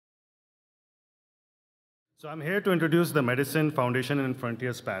So I'm here to introduce the Medicine Foundation and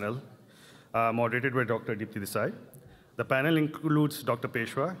Frontiers panel, moderated by Dr. Dipty Desai. The panel includes Dr.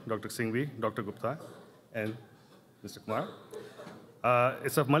 Peshwa, Dr. Singhvi, Dr. Gupta, and Mr. Kumar.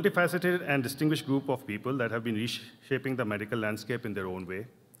 It's a multifaceted and distinguished group of people that have been reshaping the medical landscape in their own way.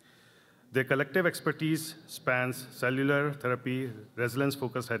 Their collective expertise spans cellular therapy,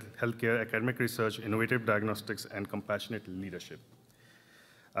 resilience-focused healthcare, academic research, innovative diagnostics, and compassionate leadership.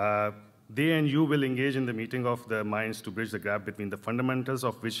 They and you will engage in the meeting of the minds to bridge the gap between the fundamentals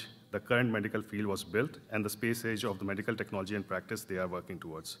of which the current medical field was built and the space age of the medical technology and practice they are working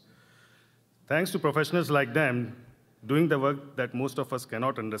towards. Thanks to professionals like them, doing the work that most of us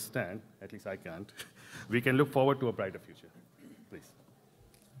cannot understand, at least I can't, we can look forward to a brighter future. Please.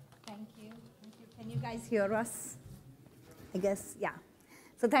 Thank you. Can you guys hear us? I guess, yeah.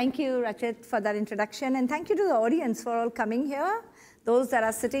 So thank you, Rachit, for that introduction, and thank you to the audience for all coming here. Those that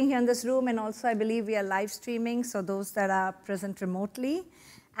are sitting here in this room, and also I believe we are live streaming, so those that are present remotely.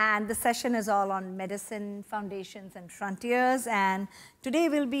 And the session is all on medicine, foundations, and frontiers. And today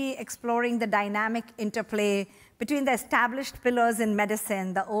we'll be exploring the dynamic interplay between the established pillars in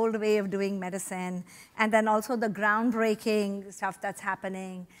medicine, the old way of doing medicine, and then also the groundbreaking stuff that's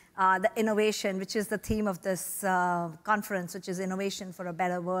happening, the innovation, which is the theme of this conference, which is innovation for a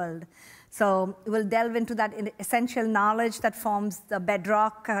better world. So we'll delve into that essential knowledge that forms the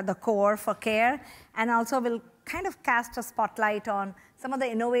bedrock, the core for care, and also we'll kind of cast a spotlight on some of the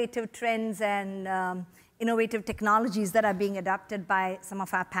innovative trends and innovative technologies that are being adopted by some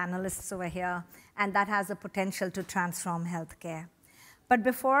of our panelists over here, and that has the potential to transform healthcare. But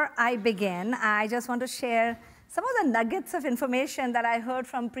before I begin, I just want to share some of the nuggets of information that I heard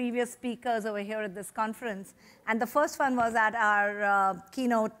from previous speakers over here at this conference. And the first one was at our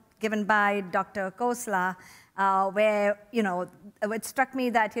keynote given by Dr. Khosla, where, it struck me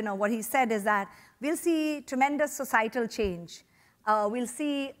that, what he said is that we'll see tremendous societal change. We'll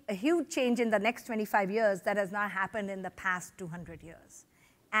see a huge change in the next 25 years that has not happened in the past 200 years.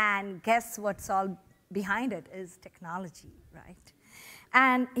 And guess what's all behind it is technology, right?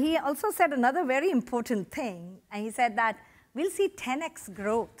 And he also said another very important thing, and he said that we'll see 10x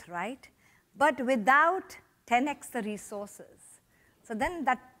growth, right? But without 10x the resources. So then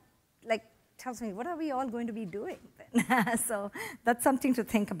that tells me, what are we all going to be doing then? So that's something to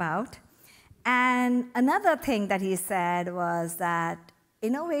think about. And another thing that he said was that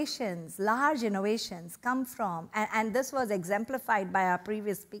innovations, large innovations come from, and this was exemplified by our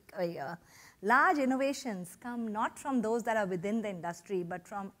previous speaker here, large innovations come not from those that are within the industry, but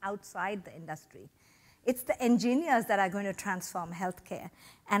from outside the industry. It's the engineers that are going to transform healthcare.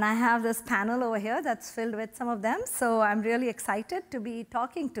 And I have this panel over here that's filled with some of them, so I'm really excited to be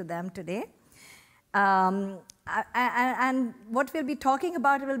talking to them today. And what we'll be talking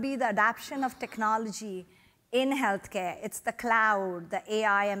about will be the adoption of technology in healthcare. It's the cloud, the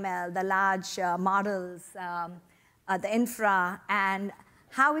AI, ML, the large models, the infra, and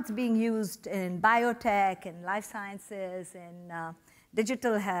how it's being used in biotech, in life sciences, in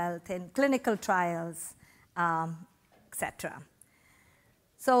digital health, in clinical trials, etc.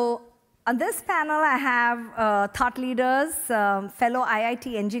 So on this panel, I have thought leaders, fellow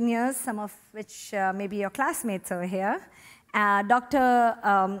IIT engineers, some of which may be your classmates over here. Dr.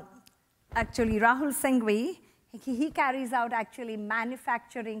 Rahul Singhvi, he carries out actually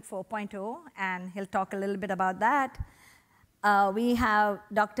manufacturing 4.0, and he'll talk a little bit about that. We have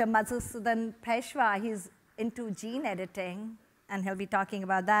Dr. Madhusudan Peshwa, he's into gene editing, and he'll be talking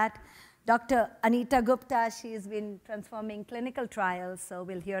about that. Dr. Amita Gupta, she's been transforming clinical trials, so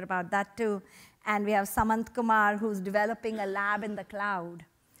we'll hear about that too. And we have Samant Kumar, who's developing a lab in the cloud.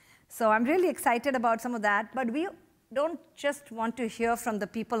 So I'm really excited about some of that, but we don't just want to hear from the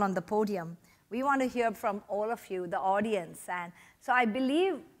people on the podium. We want to hear from all of you, the audience. And so I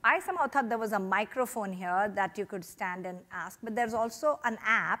somehow thought there was a microphone here that you could stand and ask, but there's also an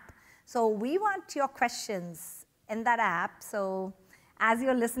app. So we want your questions in that app. So as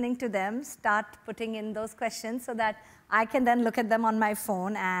you're listening to them, start putting in those questions so that I can then look at them on my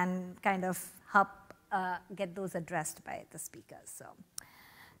phone and kind of help get those addressed by the speakers.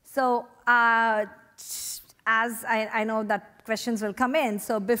 So as I know that questions will come in,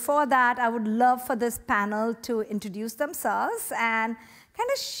 so before that, I would love for this panel to introduce themselves and kind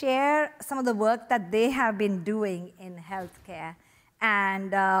of share some of the work that they have been doing in healthcare.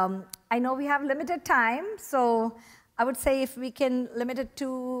 And I know we have limited time, so I would say if we can limit it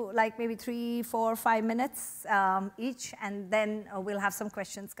to like maybe 3, 4, 5 minutes each, and then we'll have some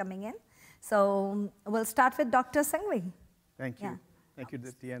questions coming in. So we'll start with Dr. Singhvi. Thank you. Yeah. Thank you,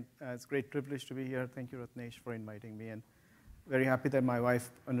 Dipty, and it's a great privilege to be here. Thank you, Ratnesh, for inviting me. And very happy that my wife,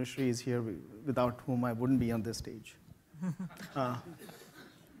 Anushri, is here, without whom I wouldn't be on this stage.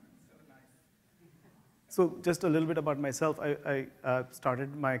 So just a little bit about myself. I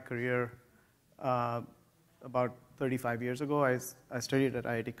started my career about 35 years ago. I studied at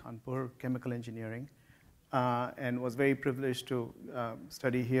IIT Kanpur, chemical engineering, and was very privileged to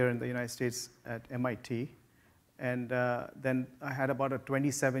study here in the United States at MIT. And then I had about a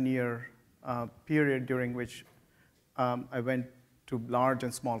 27-year period during which I went to large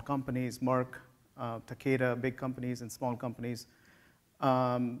and small companies, Merck, Takeda, big companies and small companies.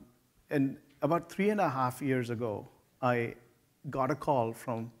 And about 3.5 years ago, I got a call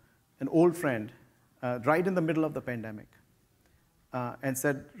from an old friend right in the middle of the pandemic and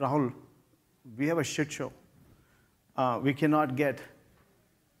said, Rahul, we have a shit show. We cannot get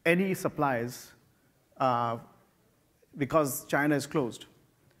any supplies because China is closed.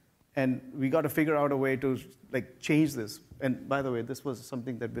 And we got to figure out a way to change this. And by the way, this was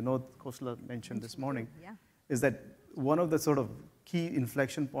something that Vinod Khosla mentioned this morning, is that one of the sort of key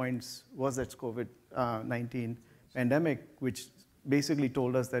inflection points was that COVID-19 pandemic, which basically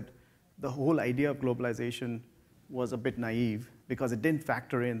told us that the whole idea of globalization was a bit naive because it didn't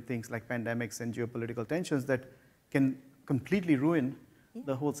factor in things like pandemics and geopolitical tensions that can completely ruin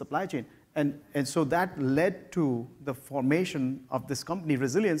the whole supply chain. And so that led to the formation of this company,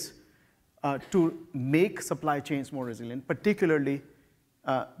 Resilience, to make supply chains more resilient, particularly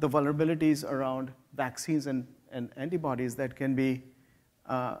the vulnerabilities around vaccines and antibodies that can be,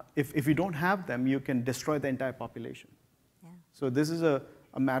 if you don't have them, you can destroy the entire population. Yeah. So this is a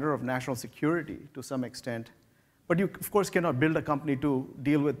matter of national security to some extent. But you, of course, cannot build a company to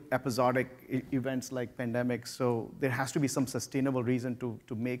deal with episodic events like pandemics. So there has to be some sustainable reason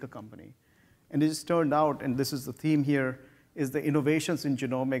to make a company. And it just turned out, and this is the theme here, is the innovations in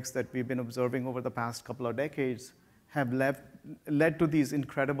genomics that we've been observing over the past couple of decades have led to these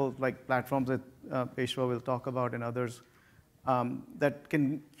incredible platforms that Peshwa will talk about and others that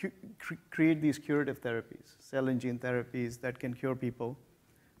can create these curative therapies, cell and gene therapies that can cure people.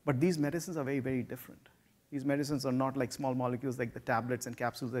 But these medicines are very, very different. These medicines are not like small molecules like the tablets and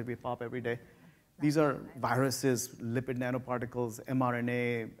capsules that we pop every day. These are viruses, lipid nanoparticles,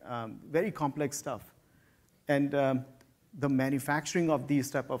 mRNA, very complex stuff. And the manufacturing of these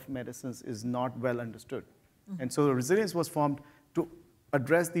type of medicines is not well understood. Mm-hmm. And so the Resilience was formed to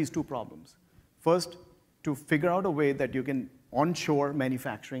address these two problems. First, to figure out a way that you can onshore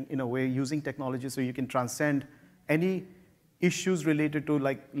manufacturing in a way using technology so you can transcend any issues related to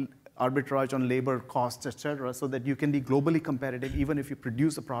arbitrage on labor costs, et cetera, so that you can be globally competitive even if you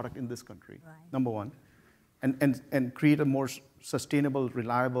produce a product in this country, number one, and create a more sustainable,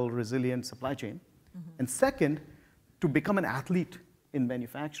 reliable, resilient supply chain. Mm-hmm. And second, to become an athlete in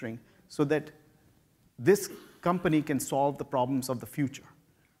manufacturing so that this company can solve the problems of the future.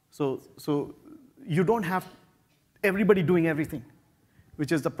 So you don't have everybody doing everything,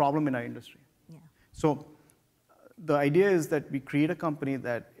 which is the problem in our industry. Yeah. So the idea is that we create a company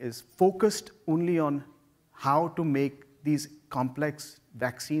that is focused only on how to make these complex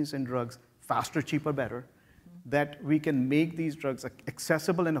vaccines and drugs faster, cheaper, better, that we can make these drugs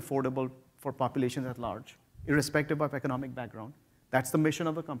accessible and affordable for populations at large, irrespective of economic background. That's the mission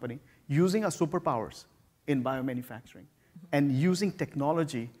of the company, using our superpowers in biomanufacturing and using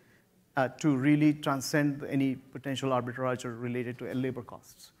technology to really transcend any potential arbitrage related to labor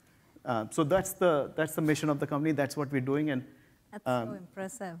costs. So that's the mission of the company. That's what we're doing, and that's so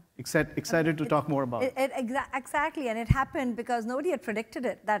impressive. Excited to talk more about it. Exactly, and it happened because nobody had predicted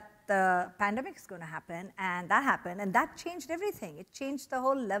it, that the pandemic is going to happen, and that happened, and that changed everything. It changed the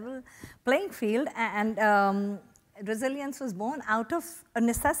whole level playing field, and Resilience was born out of a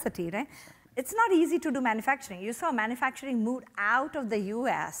necessity, right? It's not easy to do manufacturing. You saw manufacturing moved out of the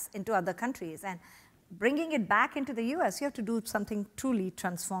US into other countries, and bringing it back into the US, you have to do something truly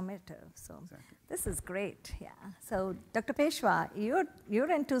transformative. So exactly. This is great, yeah. So Dr. Peshwa,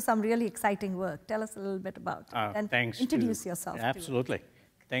 you're into some really exciting work. Tell us a little bit about it, and introduce yourself. Absolutely.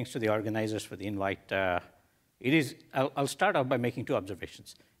 Thanks to the organizers for the invite. I'll start off by making two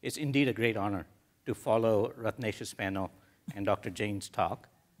observations. It's indeed a great honor to follow Ratnesh's panel and Dr. Jain's talk,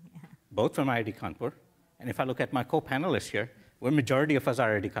 both from IIT Kanpur. And if I look at my co-panelists here, majority of us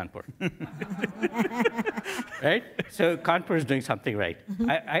are IIT Kanpur. Right? So Kanpur is doing something right.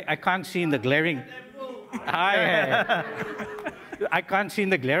 I can't see in the glaring... I can't see in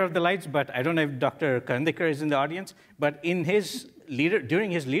the glare of the lights, but I don't know if Dr. Karandikar is in the audience, but during his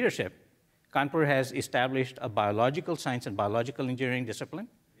leadership, Kanpur has established a biological science and biological engineering discipline,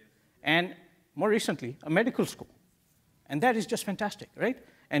 and more recently, a medical school. And that is just fantastic, right?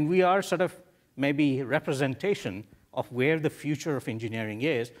 And we are sort of maybe representation of where the future of engineering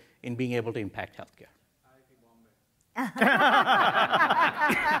is in being able to impact healthcare.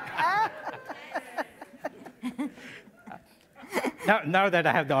 Now that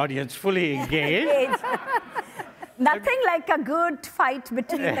I have the audience fully engaged. Nothing like a good fight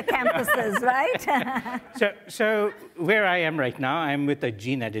between the campuses, right? So where I am right now, I'm with a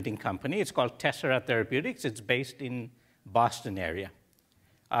gene editing company. It's called Tessera Therapeutics. It's based in Boston area.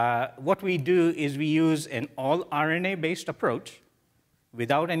 What we do is we use an all RNA-based approach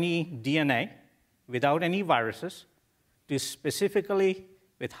without any DNA, without any viruses, to specifically,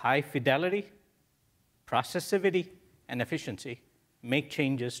 with high fidelity, processivity, and efficiency, make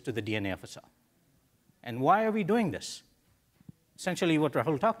changes to the DNA of a cell. And why are we doing this? Essentially what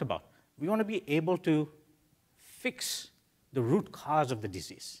Rahul talked about. We want to be able to fix the root cause of the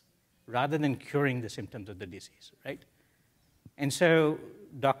disease rather than curing the symptoms of the disease, right? And so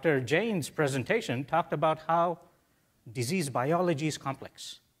Dr. Jain's presentation talked about how disease biology is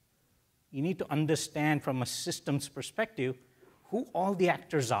complex. You need to understand from a systems perspective who all the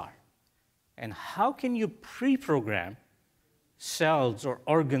actors are and how can you pre-program cells or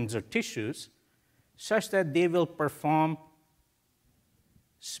organs or tissues such that they will perform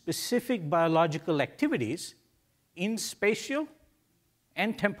specific biological activities in spatial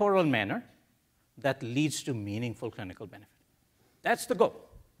and temporal manner that leads to meaningful clinical benefit. That's the goal.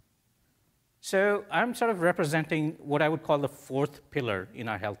 So I'm sort of representing what I would call the fourth pillar in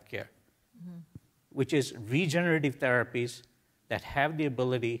our healthcare, which is regenerative therapies that have the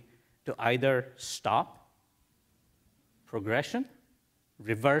ability to either stop progression,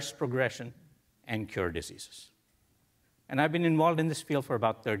 reverse progression, and cure diseases. And I've been involved in this field for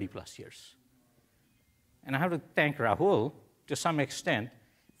about 30 plus years. And I have to thank Rahul, to some extent,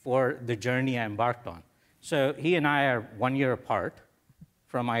 for the journey I embarked on. So he and I are 1 year apart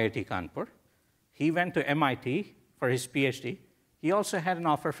from IIT Kanpur. He went to MIT for his PhD. He also had an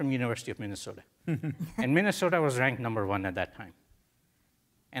offer from University of Minnesota. And Minnesota was ranked #1 at that time.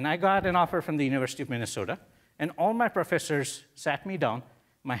 And I got an offer from the University of Minnesota, and all my professors sat me down.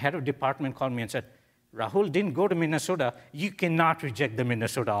 My head of department called me and said, Rahul didn't go to Minnesota. You cannot reject the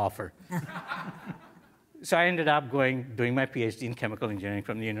Minnesota offer. So I ended up doing my PhD in chemical engineering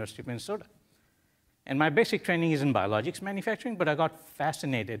from the University of Minnesota. And my basic training is in biologics manufacturing, but I got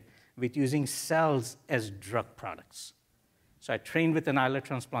fascinated with using cells as drug products. So I trained with an islet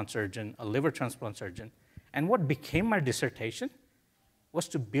transplant surgeon, a liver transplant surgeon, and what became my dissertation was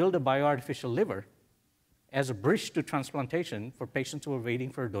to build a bioartificial liver as a bridge to transplantation for patients who were waiting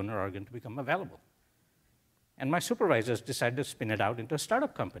for a donor organ to become available. And my supervisors decided to spin it out into a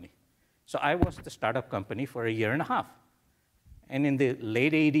startup company. So I was the startup company for 1.5 years. And in the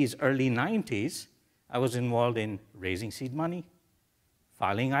late 80s, early 90s, I was involved in raising seed money,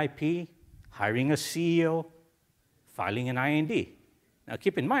 filing IP, hiring a CEO, filing an IND. Now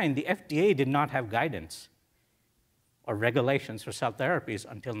keep in mind, the FDA did not have guidance or regulations for cell therapies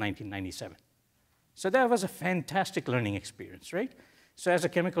until 1997. So that was a fantastic learning experience, right? So as a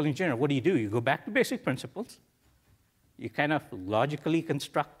chemical engineer, what do? You go back to basic principles. You kind of logically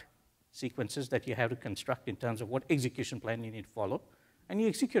construct sequences that you have to construct in terms of what execution plan you need to follow, and you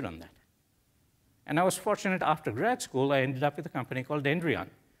execute on that. And I was fortunate after grad school, I ended up with a company called Dendreon.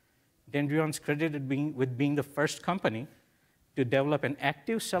 Dendreon's credited with being the first company to develop an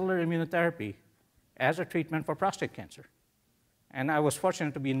active cellular immunotherapy as a treatment for prostate cancer. And I was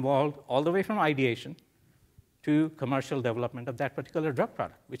fortunate to be involved all the way from ideation to commercial development of that particular drug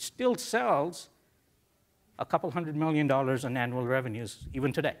product, which still sells a couple $100 million in annual revenues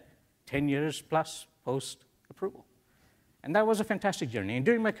even today, 10 years plus post-approval. And that was a fantastic journey. And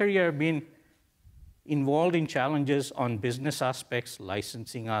during my career, I've been involved in challenges on business aspects,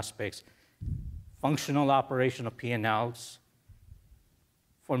 licensing aspects, functional operation of P&Ls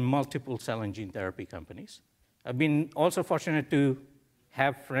for multiple cell and gene therapy companies. I've been also fortunate to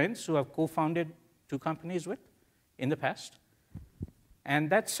have friends who I've co-founded 2 companies with in the past. And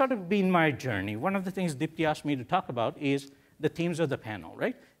that's sort of been my journey. One of the things Dipty asked me to talk about is the themes of the panel,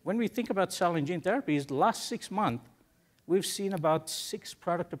 right? When we think about cell and gene therapies, the last 6 months, we've seen about 6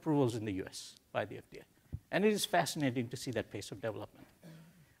 product approvals in the US by the FDA. And it is fascinating to see that pace of development.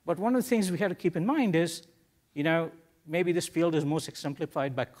 But one of the things we have to keep in mind is, maybe this field is most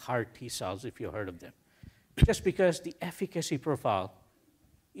exemplified by CAR T cells, if you've heard of them. Just because the efficacy profile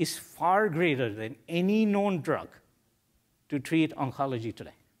is far greater than any known drug to treat oncology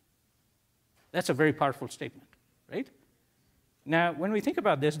today. That's a very powerful statement, right? Now, when we think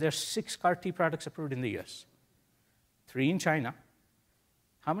about this, there's 6 CAR T products approved in the US, 3 in China.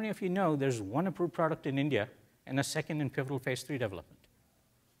 How many of you know there's 1 approved product in India and a second in pivotal phase 3 development?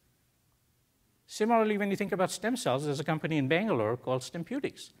 Similarly, when you think about stem cells, there's a company in Bangalore called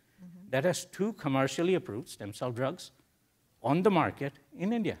Therapeutics that has 2 commercially approved stem cell drugs on the market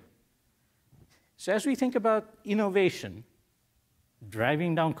in India. So as we think about innovation,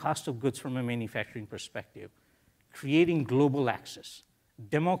 driving down cost of goods from a manufacturing perspective, creating global access,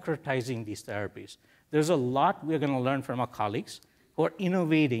 democratizing these therapies, there's a lot we're going to learn from our colleagues who are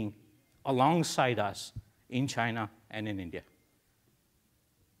innovating alongside us in China and in India.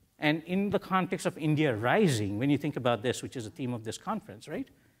 And in the context of India rising, when you think about this, which is the theme of this conference, right?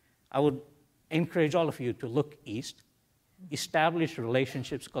 I would encourage all of you to look east, establish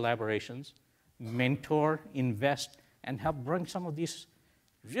relationships, collaborations, mentor, invest, and help bring some of these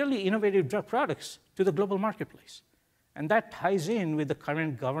really innovative drug products to the global marketplace. And that ties in with the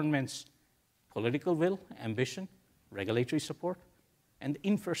current government's political will, ambition, regulatory support, and the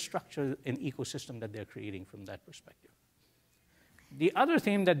infrastructure and ecosystem that they're creating from that perspective. The other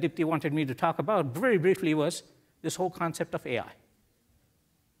thing that Dipty wanted me to talk about very briefly was this whole concept of AI.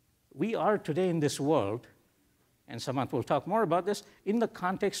 We are today in this world, and Samant will talk more about this, in the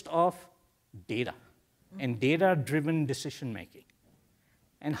context of data and data-driven decision-making.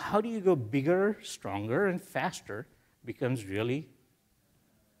 And how do you go bigger, stronger, and faster becomes really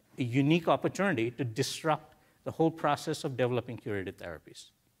a unique opportunity to disrupt the whole process of developing curative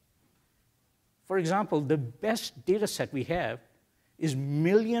therapies. For example, the best data set we have is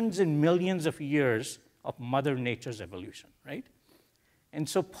millions and millions of years of Mother Nature's evolution, right? And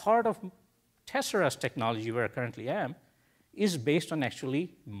so part of Tessera's technology, where I currently am, is based on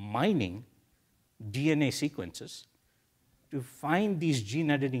actually mining DNA sequences to find these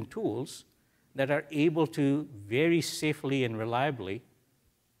gene editing tools that are able to very safely and reliably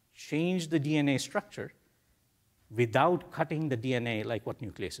change the DNA structure without cutting the DNA like what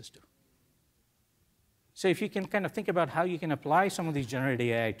nucleases do. So if you can kind of think about how you can apply some of these generative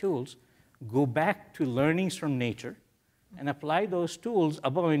AI tools, go back to learnings from nature, and apply those tools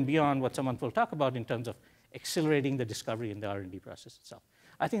above and beyond what Samant will talk about in terms of accelerating the discovery and the R&D process itself.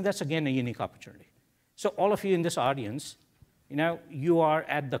 I think that's, again, a unique opportunity. So all of you in this audience, you are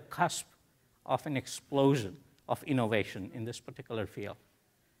at the cusp of an explosion of innovation in this particular field.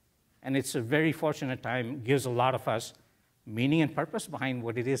 And it's a very fortunate time, gives a lot of us meaning and purpose behind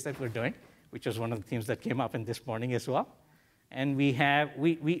what it is that we're doing, which is one of the themes that came up in this morning as well. And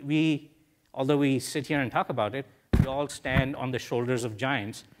although we sit here and talk about it, we all stand on the shoulders of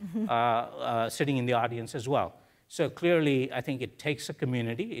giants sitting in the audience as well. So clearly, I think it takes a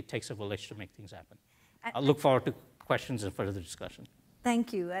community, it takes a village to make things happen. I look forward to questions and further discussion.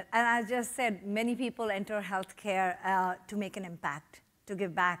 Thank you. And I just said, many people enter healthcare to make an impact, to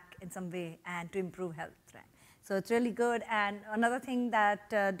give back in some way, and to improve health. Right? So it's really good. And another thing that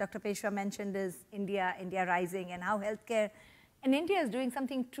Dr. Peshwa mentioned is India rising, and how healthcare in India is doing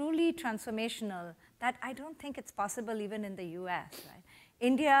something truly transformational that I don't think it's possible even in the US. Right?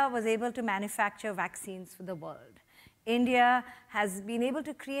 India was able to manufacture vaccines for the world. India has been able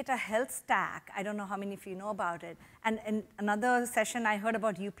to create a health stack. I don't know how many of you know about it. And in another session, I heard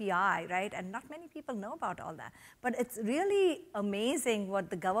about UPI, right? And not many people know about all that. But it's really amazing what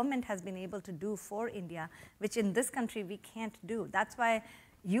the government has been able to do for India, which in this country we can't do. That's why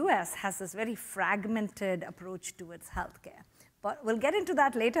US has this very fragmented approach towards healthcare. But we'll get into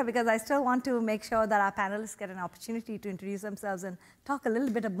that later, because I still want to make sure that our panelists get an opportunity to introduce themselves and talk a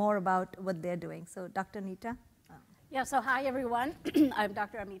little bit more about what they're doing. So Dr. Anita. Yeah, so hi everyone. I'm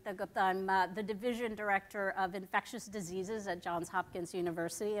Dr. Amita Gupta. I'm the Division Director of Infectious Diseases at Johns Hopkins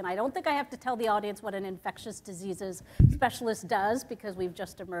University. And I don't think I have to tell the audience what an infectious diseases specialist does, because we've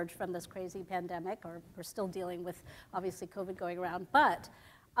just emerged from this crazy pandemic, or we're still dealing with, obviously, COVID going around. But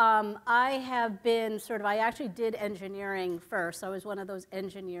I have been I actually did engineering first. I was one of those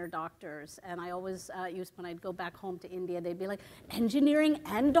engineer doctors. And I always used, when I'd go back home to India, they'd be like, engineering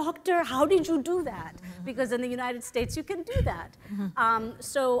and doctor? How did you do that? Because in the United States, you can do that.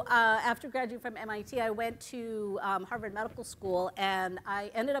 So after graduating from MIT, I went to Harvard Medical School, and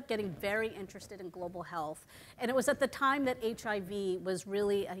I ended up getting very interested in global health. And it was at the time that HIV was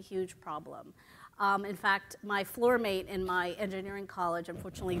really a huge problem. In fact, my floor mate in my engineering college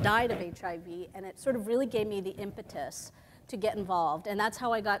unfortunately died of HIV, and it sort of really gave me the impetus to get involved. And that's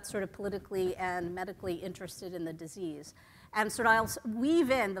how I got sort of politically and medically interested in the disease. And sort of I'll weave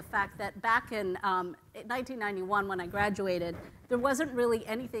in the fact that back in 1991, when I graduated, there wasn't really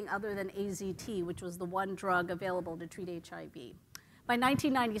anything other than AZT, which was the one drug available to treat HIV. By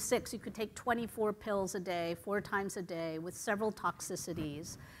 1996, you could take 24 pills a day, 4 times a day, with several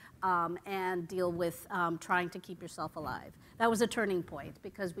toxicities. and deal with trying to keep yourself alive. That was a turning point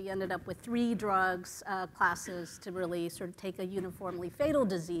because we ended up with 3 drugs classes to really sort of take a uniformly fatal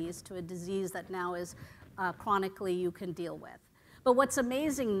disease to a disease that now is chronically you can deal with. But what's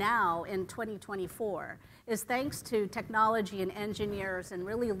amazing now in 2024 is thanks to technology and engineers and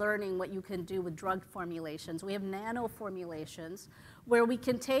really learning what you can do with drug formulations. We have nano formulations where we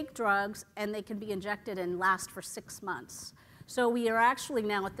can take drugs and they can be injected and last for 6 months. So we are actually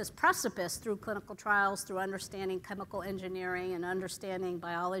now at this precipice through clinical trials, through understanding chemical engineering and understanding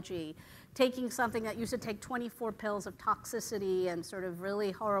biology, taking something that used to take 24 pills of toxicity and sort of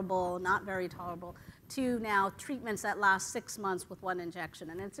really horrible, not very tolerable, to now treatments that last 6 months with 1 injection,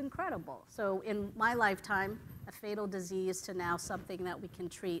 and it's incredible. So in my lifetime, a fatal disease to now something that we can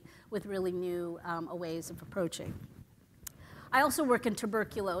treat with really new ways of approaching. I also work in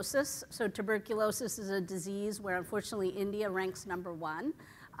tuberculosis. So tuberculosis is a disease where unfortunately India ranks #1.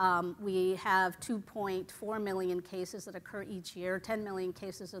 We have 2.4 million cases that occur each year, 10 million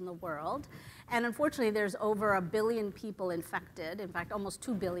cases in the world. And unfortunately, there's over 1 billion people infected, in fact, almost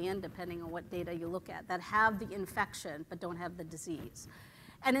 2 billion, depending on what data you look at, that have the infection but don't have the disease.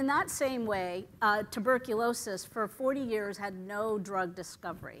 And in that same way, tuberculosis for 40 years had no drug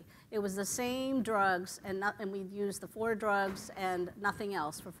discovery. It was the same drugs, and we'd used the 4 drugs and nothing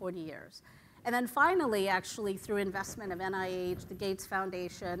else for 40 years. And then finally, actually, through investment of NIH, the Gates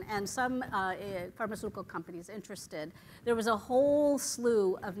Foundation, and some pharmaceutical companies interested, there was a whole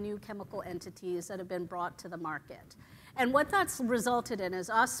slew of new chemical entities that have been brought to the market. And what that's resulted in is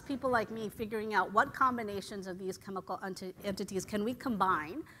us, people like me, figuring out what combinations of these chemical entities can we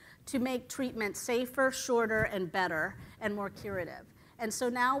combine to make treatment safer, shorter, and better, and more curative. And so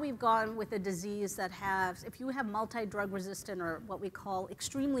now we've gone with a disease that has, if you have multi-drug resistant or what we call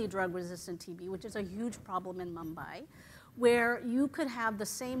extremely drug resistant TB, which is a huge problem in Mumbai, where you could have the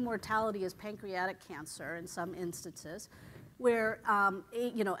same mortality as pancreatic cancer in some instances, where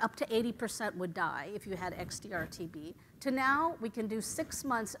up to 80% would die if you had XDR TB, to now we can do 6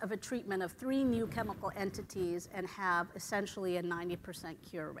 months of a treatment of 3 new chemical entities and have essentially a 90%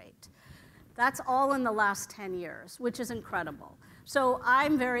 cure rate. That's all in the last 10 years, which is incredible. So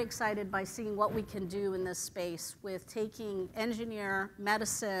I'm very excited by seeing what we can do in this space with taking engineer,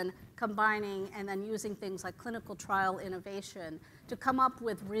 medicine, combining, and then using things like clinical trial innovation to come up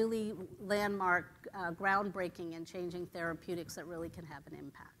with really landmark, groundbreaking and changing therapeutics that really can have an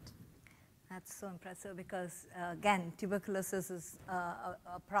impact. That's so impressive because, again, tuberculosis is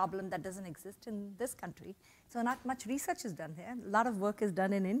a problem that doesn't exist in this country. So not much research is done here. A lot of work is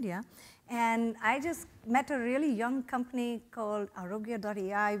done in India. And I just met a really young company called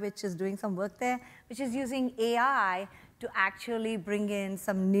Arogya.ai, which is doing some work there, which is using AI to actually bring in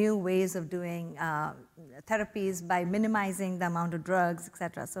some new ways of doing therapies by minimizing the amount of drugs, et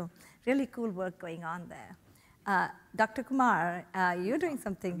cetera. So really cool work going on there. Dr. Kumar, you're doing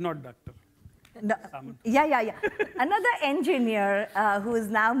something. Not doctor. No, yeah. Another engineer who is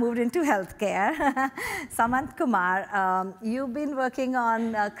now moved into healthcare, Samant Kumar, you've been working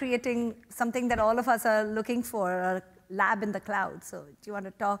on creating something that all of us are looking for, a lab in the cloud. So do you want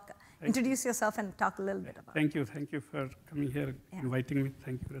to introduce yourself and talk a little bit about it? Thank you for coming here, inviting me.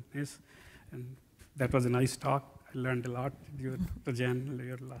 Thank you, Ratnesh. And that was a nice talk. I learned a lot during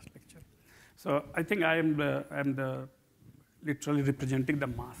your last lecture. So I think I am literally representing the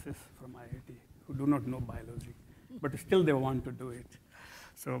masses from IIT who do not know biology, but still they want to do it.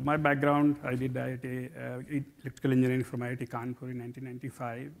 So my background, I did IIT, electrical engineering from IIT Kanpur in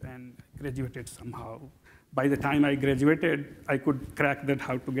 1995 and graduated somehow. By the time I graduated, I could crack that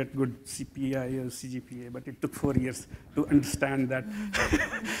how to get good CPI or CGPA, but it took 4 years to understand that.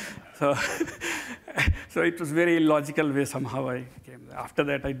 So it was very logical way somehow I came. After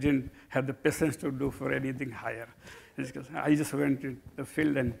that, I didn't have the patience to do for anything higher. I just went into the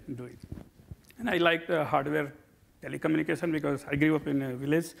field and do it. And I liked hardware telecommunication because I grew up in a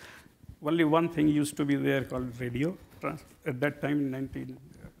village. Only one thing used to be there called radio, at that time in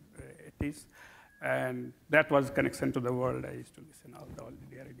 1980s. And that was connection to the world. I used to listen all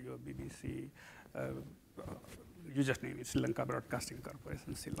the radio, BBC, you just name it, Sri Lanka Broadcasting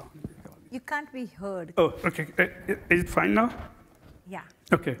Corporation, Ceylon. You can't be heard. Oh, okay. Is it fine now? Yeah.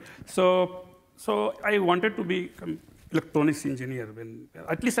 Okay. So I wanted to be electronics engineer.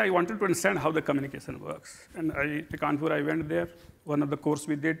 At least I wanted to understand how the communication works. And to Kanpur, I went there. One of the course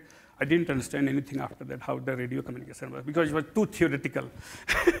we did, I didn't understand anything after that, how the radio communication works, because it was too theoretical.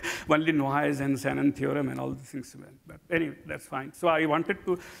 Only noise and Shannon theorem and all the things. But anyway, that's fine. So I wanted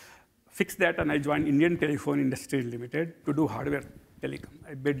to fix that, and I joined Indian Telephone Industry Limited to do hardware telecom.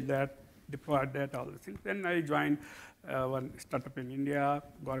 I built that, deployed that, all the things. Then I joined one startup in India,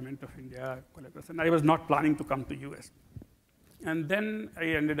 government of India, collaboration. I was not planning to come to US. And then I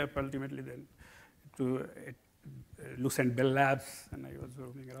ended up ultimately then to Lucent Bell Labs, and I was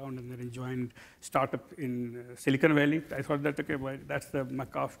roaming around, and then I joined startup in Silicon Valley. I thought that, okay, well, that's the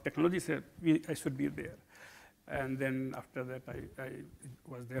mecca of technology, so I should be there. And then after that, I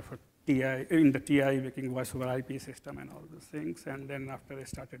was there for TI, in the TI, making voice over IP system and all those things. And then after I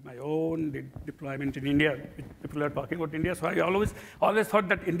started my own deployment in India, people are talking about India, so I always thought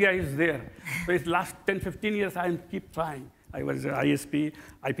that India is there. So it's last 10, 15 years, I keep trying. I was an ISP,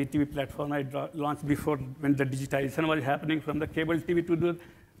 IPTV platform I launched before when the digitization was happening from the cable TV to the,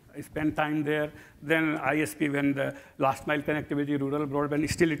 I spent time there. Then ISP, when the last mile connectivity, rural broadband,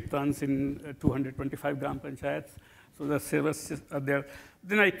 still it runs in 225 gram panchayats. So the services are there.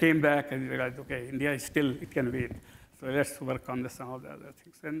 Then I came back and realized, okay, India is still, it can wait. So let's work on some of the other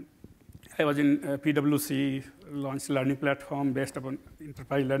things. And I was in PwC, launched learning platform based upon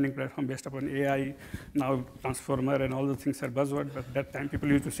enterprise learning platform based upon AI. Now transformer and all the things are buzzword, but at that time people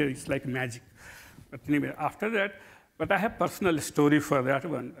used to say it's like magic. But anyway, after that, but I have personal story for that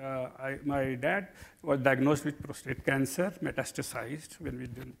one. My dad was diagnosed with prostate cancer, metastasized. When we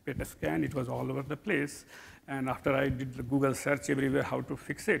did PET scan, it was all over the place. And after I did the Google search everywhere how to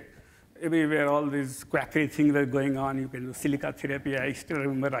fix it, everywhere all these quackery things were going on. You can do silica therapy. I still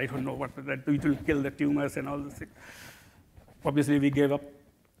remember, I don't know what was that. It will kill the tumors and all those things. Obviously, we gave up.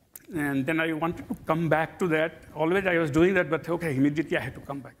 And then I wanted to come back to that. Always I was doing that, but okay, immediately I had to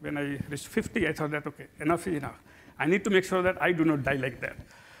come back. When I reached 50, I thought that, okay, enough is enough. I need to make sure that I do not die like that.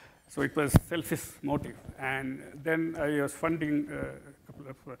 So it was selfish motive. And then I was funding a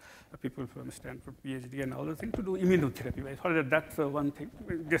couple of people from Stanford PhD and all those things to do immunotherapy. I thought that that's one thing.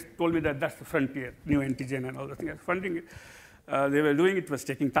 They just told me that that's the frontier, new antigen and all those things. I was funding it. They were doing it, was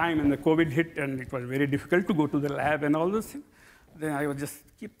taking time, and the COVID hit, and it was very difficult to go to the lab and all those things. Then I would just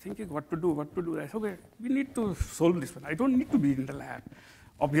keep thinking what to do. I said, okay, we need to solve this one. I don't need to be in the lab.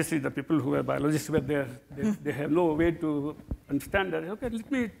 Obviously, the people who are biologists were there, they have no way to understand that. Okay,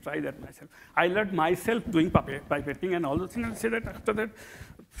 let me try that myself. I learned myself doing pipetting and all those things, and say that after that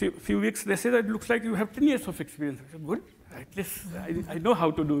few weeks, they say that it looks like you have 10 years of experience. I said, good, at least I know how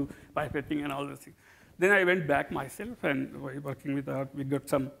to do pipetting and all those things. Then I went back myself and working with we got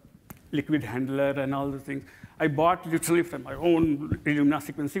some liquid handler and all those things. I bought literally from my own Illumina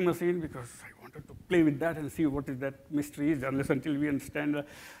sequencing machine because I wanted to play with that and see what is that mystery is, unless until we understand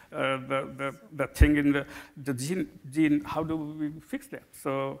the thing in the gene, how do we fix that?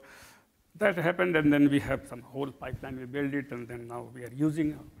 So that happened, and then we have some whole pipeline, we build it, and then now we are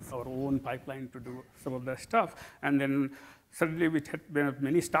using our own pipeline to do some of the stuff. And then suddenly we had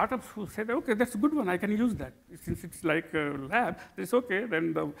many startups who said, okay, that's a good one, I can use that. Since it's like a lab, it's okay,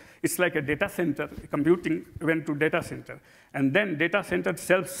 then it's like a data center, computing went to data center. And then data center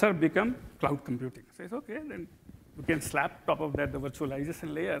self-serve become cloud computing. So it's okay, then you can slap top of that the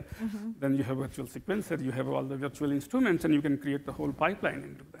virtualization layer. Then you have virtual sequencer, you have all the virtual instruments, and you can create the whole pipeline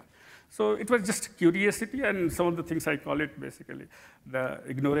into that. So it was just curiosity, and some of the things I call it basically, the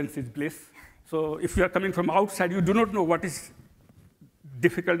ignorance is bliss. So if you are coming from outside, you do not know what is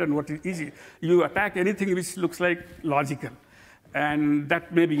difficult and what is easy. You attack anything which looks like logical. And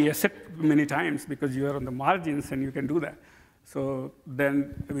that may be accepted many times because you are on the margins and you can do that. So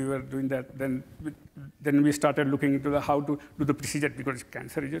then we were doing that. Then we started looking into how to do the procedure, because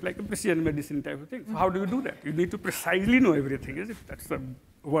cancer is just like a precision medicine type of thing. So how do you do that? You need to precisely know everything, is it? That's the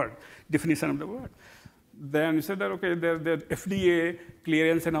word, definition of the word. Then we said that, okay, the FDA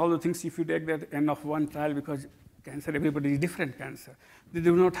clearance and all the things, if you take that end of one trial, because cancer, everybody is different cancer. They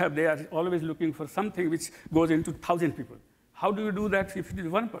do not have, they are always looking for something which goes into 1,000 people. How do you do that if it is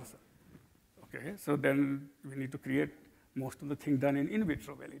one person? Okay, so then we need to create most of the thing done in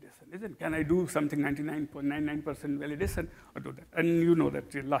vitro validation, isn't it? Can I do something 99.99% validation or do that? And you know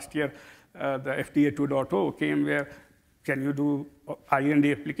that last year, the FDA 2.0 came where can you do IND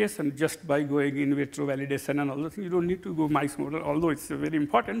application just by going in vitro validation and all those things? You don't need to go mice model, although it's very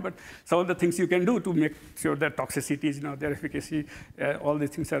important, but some of the things you can do to make sure that toxicity is, their efficacy, all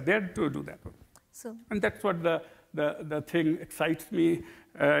these things are there to do that. So, and that's what the thing excites me.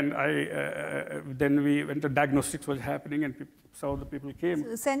 And then we went to diagnostics was happening, and some of the people came. So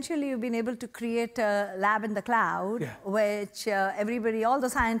essentially, you've been able to create a lab in the cloud, which everybody, all the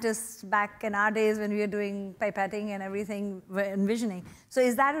scientists back in our days when we were doing pipetting and everything, were envisioning. So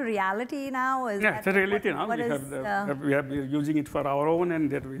is that a reality now? Yeah, it's a reality now. We are using it for our own,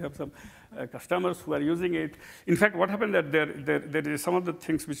 and there we have some customers who are using it. In fact, what happened that there is some of the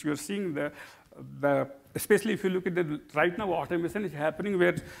things which we are seeing especially if you look at right now, automation is happening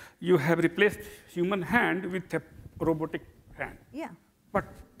where you have replaced human hand with robotic hand. Yeah. But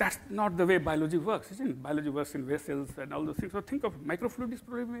that's not the way biology works, isn't it? Biology works in vessels and all those things. So think of microfluidics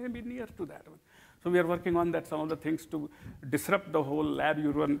probably may be near to that one. So we are working on that, some of the things to disrupt the whole lab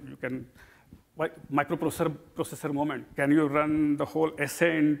you run. You can, microprocessor moment. Can you run the whole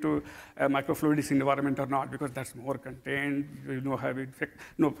assay into a microfluidics environment or not? Because that's more contained, you know how it affect,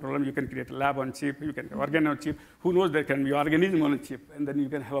 no problem. You can create a lab on chip, you can have organ on chip. Who knows, there can be organism on a chip. And then you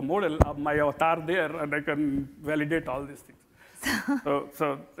can have a model of my avatar there, and I can validate all these things.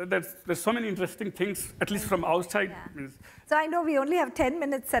 So there's so many interesting things, at least from outside. Yeah. So I know we only have 10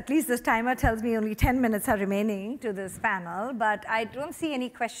 minutes, at least this timer tells me only 10 minutes are remaining to this panel, but I don't see any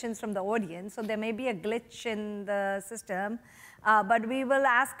questions from the audience, so there may be a glitch in the system, but we will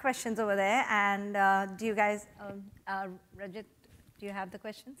ask questions over there, and do you guys, Rajat, do you have the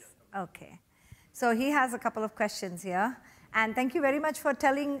questions? Okay. So he has a couple of questions here. And thank you very much for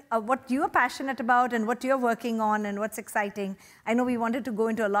telling what you're passionate about and what you're working on and what's exciting. I know we wanted to go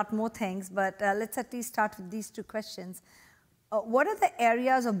into a lot more things, but let's at least start with these two questions. What are the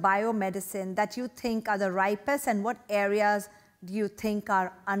areas of biomedicine that you think are the ripest, and what areas do you think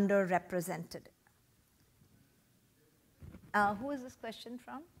are underrepresented? Who is this question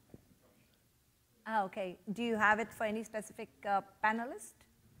from? Okay. Do you have it for any specific panelist?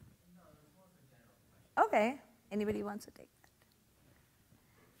 Okay. Anybody wants to take that?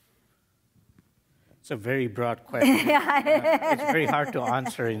 It's a very broad question. It's very hard to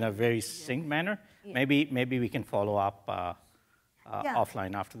answer in a very succinct manner. Yeah. Maybe we can follow up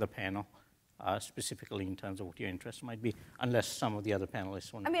offline after the panel, specifically in terms of what your interest might be, unless some of the other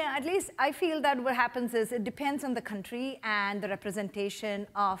panelists want to. I mean, at least I feel that what happens is it depends on the country and the representation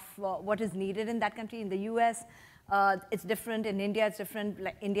of what is needed in that country. In the US, it's different. In India, it's different.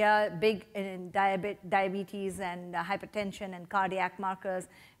 Like India, big in diabetes and hypertension and cardiac markers.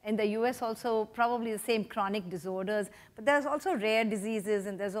 In the US also, probably the same chronic disorders. But there's also rare diseases,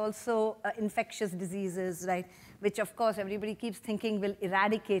 and there's also infectious diseases, right? Which, of course, everybody keeps thinking will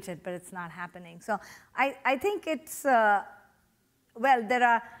eradicate it, but it's not happening. So I think it's, well, there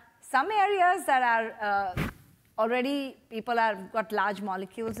are some areas that are already people have got large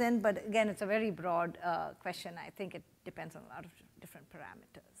molecules in, but again, it's a very broad question. I think it depends on a lot of different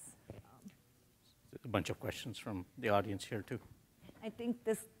parameters. A bunch of questions from the audience here, too. I think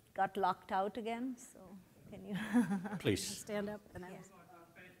this got locked out again, so can you please stand up? And yes.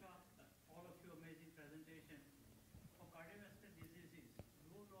 All of your amazing presentation. For cardiovascular diseases,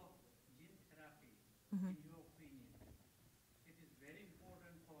 role of gene therapy, in your opinion, it is very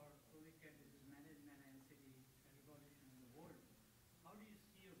important for chronic care disease management and city evolution in the world. How do you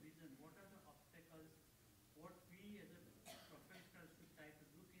see your vision? What are the obstacles? What we as a professionals should try to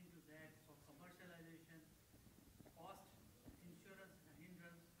look into that for commercialization, cost, insurance,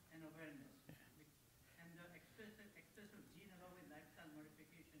 hindrance, and awareness? And the expression of gene along with lifestyle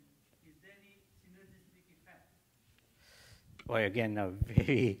modification, is there any synergistic effect? Boy, again,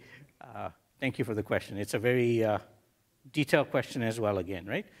 thank you for the question. It's a very detailed question as well again,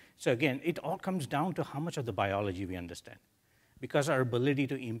 right? So again, it all comes down to how much of the biology we understand. Because our ability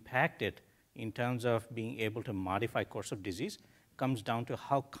to impact it in terms of being able to modify course of disease comes down to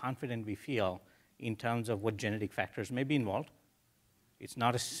how confident we feel in terms of what genetic factors may be involved. It's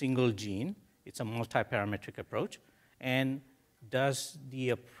not a single gene, it's a multi-parametric approach. And does the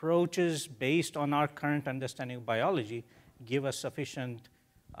approaches based on our current understanding of biology give us sufficient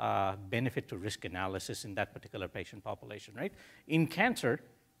benefit to risk analysis in that particular patient population, right? In cancer,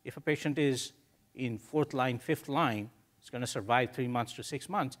 if a patient is in 4th line, 5th line, it's going to survive 3 months to 6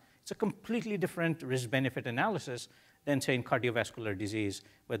 months, it's a completely different risk-benefit analysis than, say, in cardiovascular disease,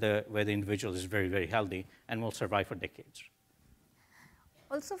 where the individual is very, very healthy and will survive for decades.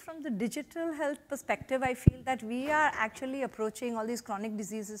 Also, from the digital health perspective, I feel that we are actually approaching all these chronic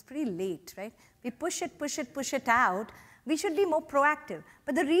diseases pretty late, right? We push it out. We should be more proactive.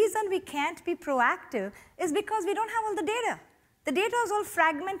 But the reason we can't be proactive is because we don't have all the data. The data is all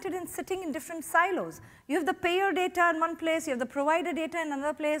fragmented and sitting in different silos. You have the payer data in one place, you have the provider data in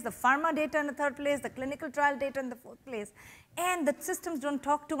another place, the pharma data in the 3rd place, the clinical trial data in the 4th place, and the systems don't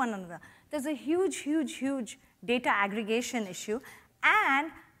talk to one another. There's a huge data aggregation issue.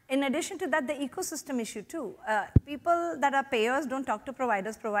 And in addition to that, the ecosystem issue too. People that are payers don't talk to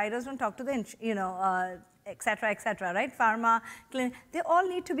providers, providers don't talk to the, et cetera, right? Pharma, clinic, they all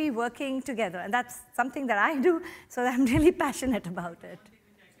need to be working together. And that's something that I do, so I'm really passionate about it. One thing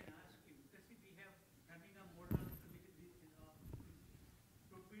which I can ask you, because we have running a model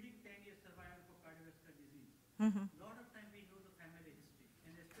to predict 10-year survival for cardiovascular disease. A lot of time we know the family history,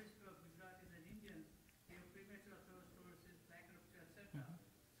 and especially for Gujaratis and Indians, they have premature atherosclerosis, plaque rupture, etc.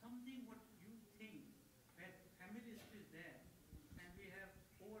 Something what you think that families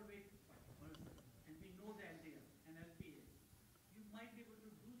able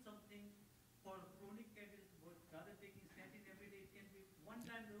to do something for chronic cases, rather taking statin every day, it can be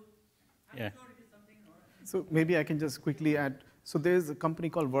one-time dose. I'm sure it is something. So maybe I can just quickly add. So there's a company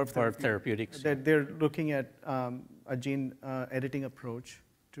called Verve Therapeutics. That they're looking at a gene editing approach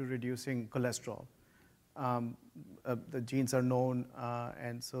to reducing cholesterol. The genes are known,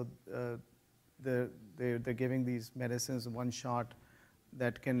 and so they're giving these medicines one shot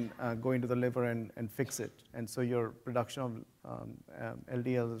that can go into the liver and fix it. And so your production of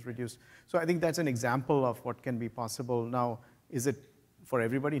LDL is reduced. So I think that's an example of what can be possible. Now, is it for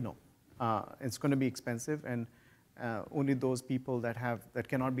everybody? No. It's going to be expensive, and only those people that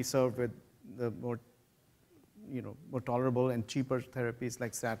cannot be served with the more tolerable and cheaper therapies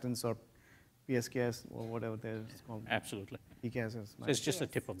like statins or PSKs or whatever they're called. Absolutely. PKSs. So it's just the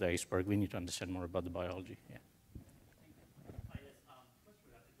tip of the iceberg. We need to understand more about the biology. Yeah.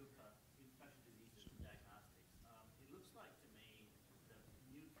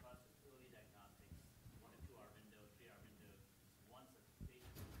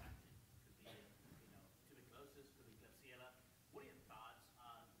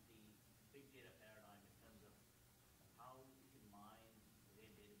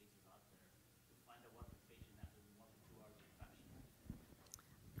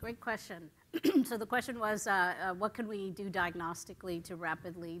 Great question. So the question was, what can we do diagnostically to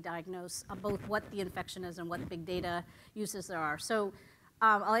rapidly diagnose both what the infection is and what big data uses there are? So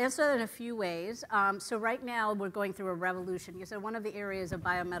I'll answer that in a few ways. So right now we're going through a revolution. You said one of the areas of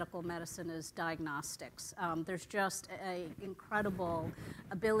biomedical medicine is diagnostics. There's just an incredible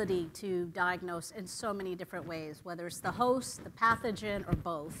ability to diagnose in so many different ways, whether it's the host, the pathogen, or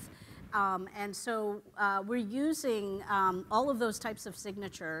both. And so we're using all of those types of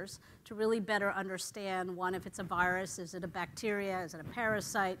signatures to really better understand, one, if it's a virus, is it a bacteria, is it a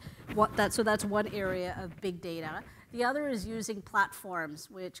parasite? So that's one area of big data. The other is using platforms,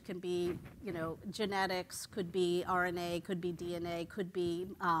 which can be, genetics, could be RNA, could be DNA, could be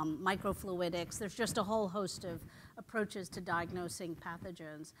microfluidics. There's just a whole host of approaches to diagnosing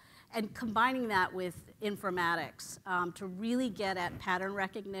pathogens. And combining that with informatics to really get at pattern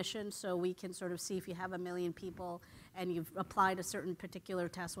recognition, so we can sort of see if you have 1 million people and you've applied a certain particular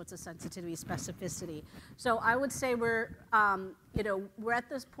test, what's the sensitivity, specificity. So I would say we're at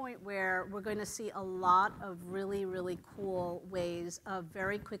this point where we're going to see a lot of really, really cool ways of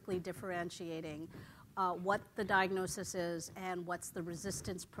very quickly differentiating what the diagnosis is and what's the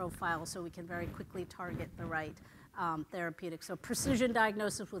resistance profile, so we can very quickly target the right therapeutics. So precision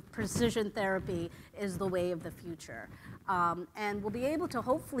diagnosis with precision therapy is the way of the future. And we'll be able to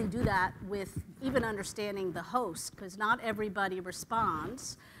hopefully do that with even understanding the host, because not everybody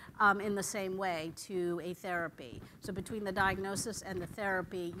responds in the same way to a therapy. So between the diagnosis and the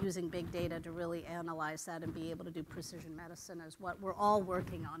therapy, using big data to really analyze that and be able to do precision medicine is what we're all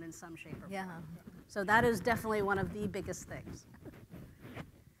working on in some shape or form. Yeah. So that is definitely one of the biggest things.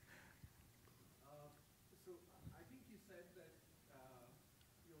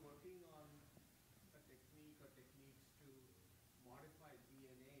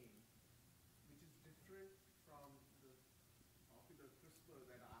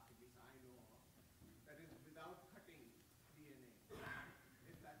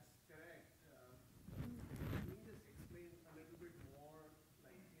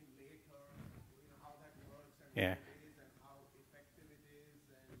 Yeah. And how effective it is,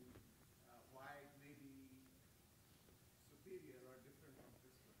 and why it may be superior or different from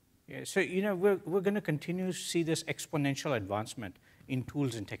CRISPR. Yeah, so we're going to continue to see this exponential advancement in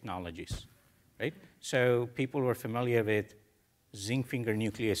tools and technologies, right? So people were familiar with zinc finger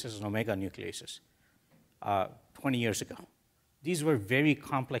nucleases and omega nucleases 20 years ago. These were very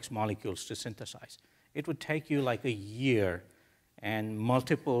complex molecules to synthesize. It would take you like a year and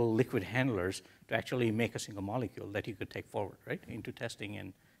multiple liquid handlers to actually make a single molecule that you could take forward, right, into testing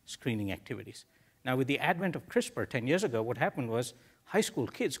and screening activities. Now, with the advent of CRISPR 10 years ago, what happened was high school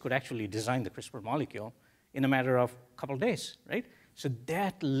kids could actually design the CRISPR molecule in a matter of a couple of days, right? So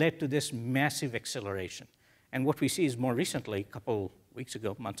that led to this massive acceleration. And what we see is more recently, a couple weeks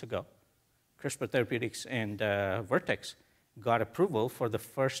ago, months ago, CRISPR Therapeutics and Vertex got approval for the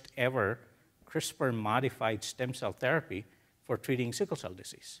first ever CRISPR-modified stem cell therapy for treating sickle cell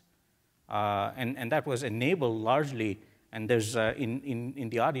disease. And that was enabled largely, and there's in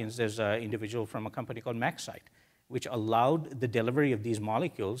the audience, there's an individual from a company called MaxCyte, which allowed the delivery of these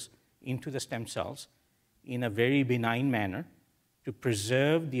molecules into the stem cells in a very benign manner to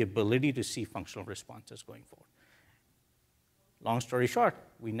preserve the ability to see functional responses going forward. Long story short,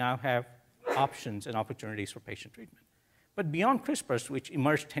 we now have options and opportunities for patient treatment. But beyond CRISPRs, which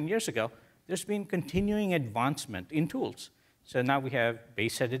emerged 10 years ago, there's been continuing advancement in tools. So now we have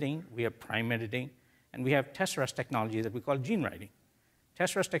base editing, we have prime editing, and we have Tessera's technology that we call gene writing.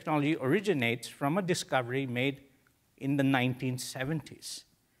 Tessera's technology originates from a discovery made in the 1970s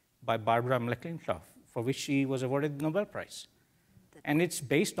by Barbara McClintock, for which she was awarded the Nobel Prize. And it's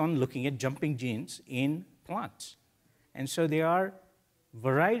based on looking at jumping genes in plants. And so there are a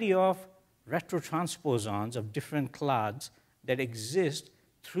variety of retrotransposons of different clades that exist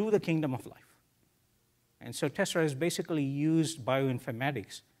through the kingdom of life. And so Tessera has basically used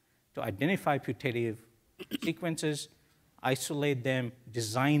bioinformatics to identify putative sequences, isolate them,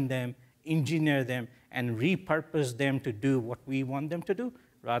 design them, engineer them, and repurpose them to do what we want them to do,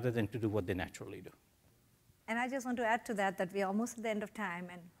 rather than to do what they naturally do. And I just want to add to that, that we're almost at the end of time,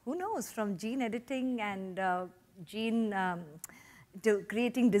 and who knows, from gene editing and to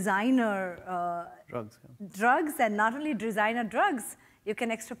creating designer drugs, and not only designer drugs, you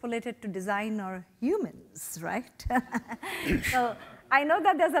can extrapolate it to designer humans, right? So I know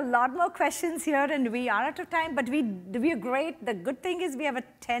that there's a lot more questions here, and we are out of time, but we're great. The good thing is we have a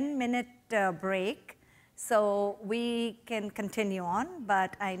 10-minute break, so we can continue on,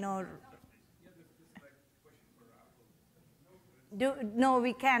 but I know... No,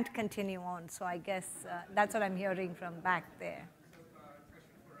 we can't continue on, so I guess that's what I'm hearing from back there.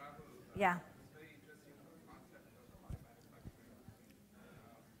 Yeah.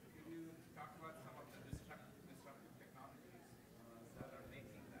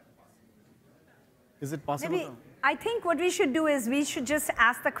 Is it possible? Maybe, I think what we should do is we should just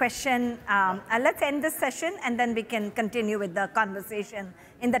ask the question, let's end this session, and then we can continue with the conversation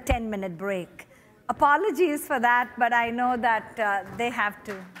in the 10-minute break. Apologies for that, but I know that they have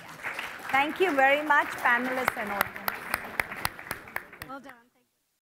to. Yeah. Thank you very much, panelists and all.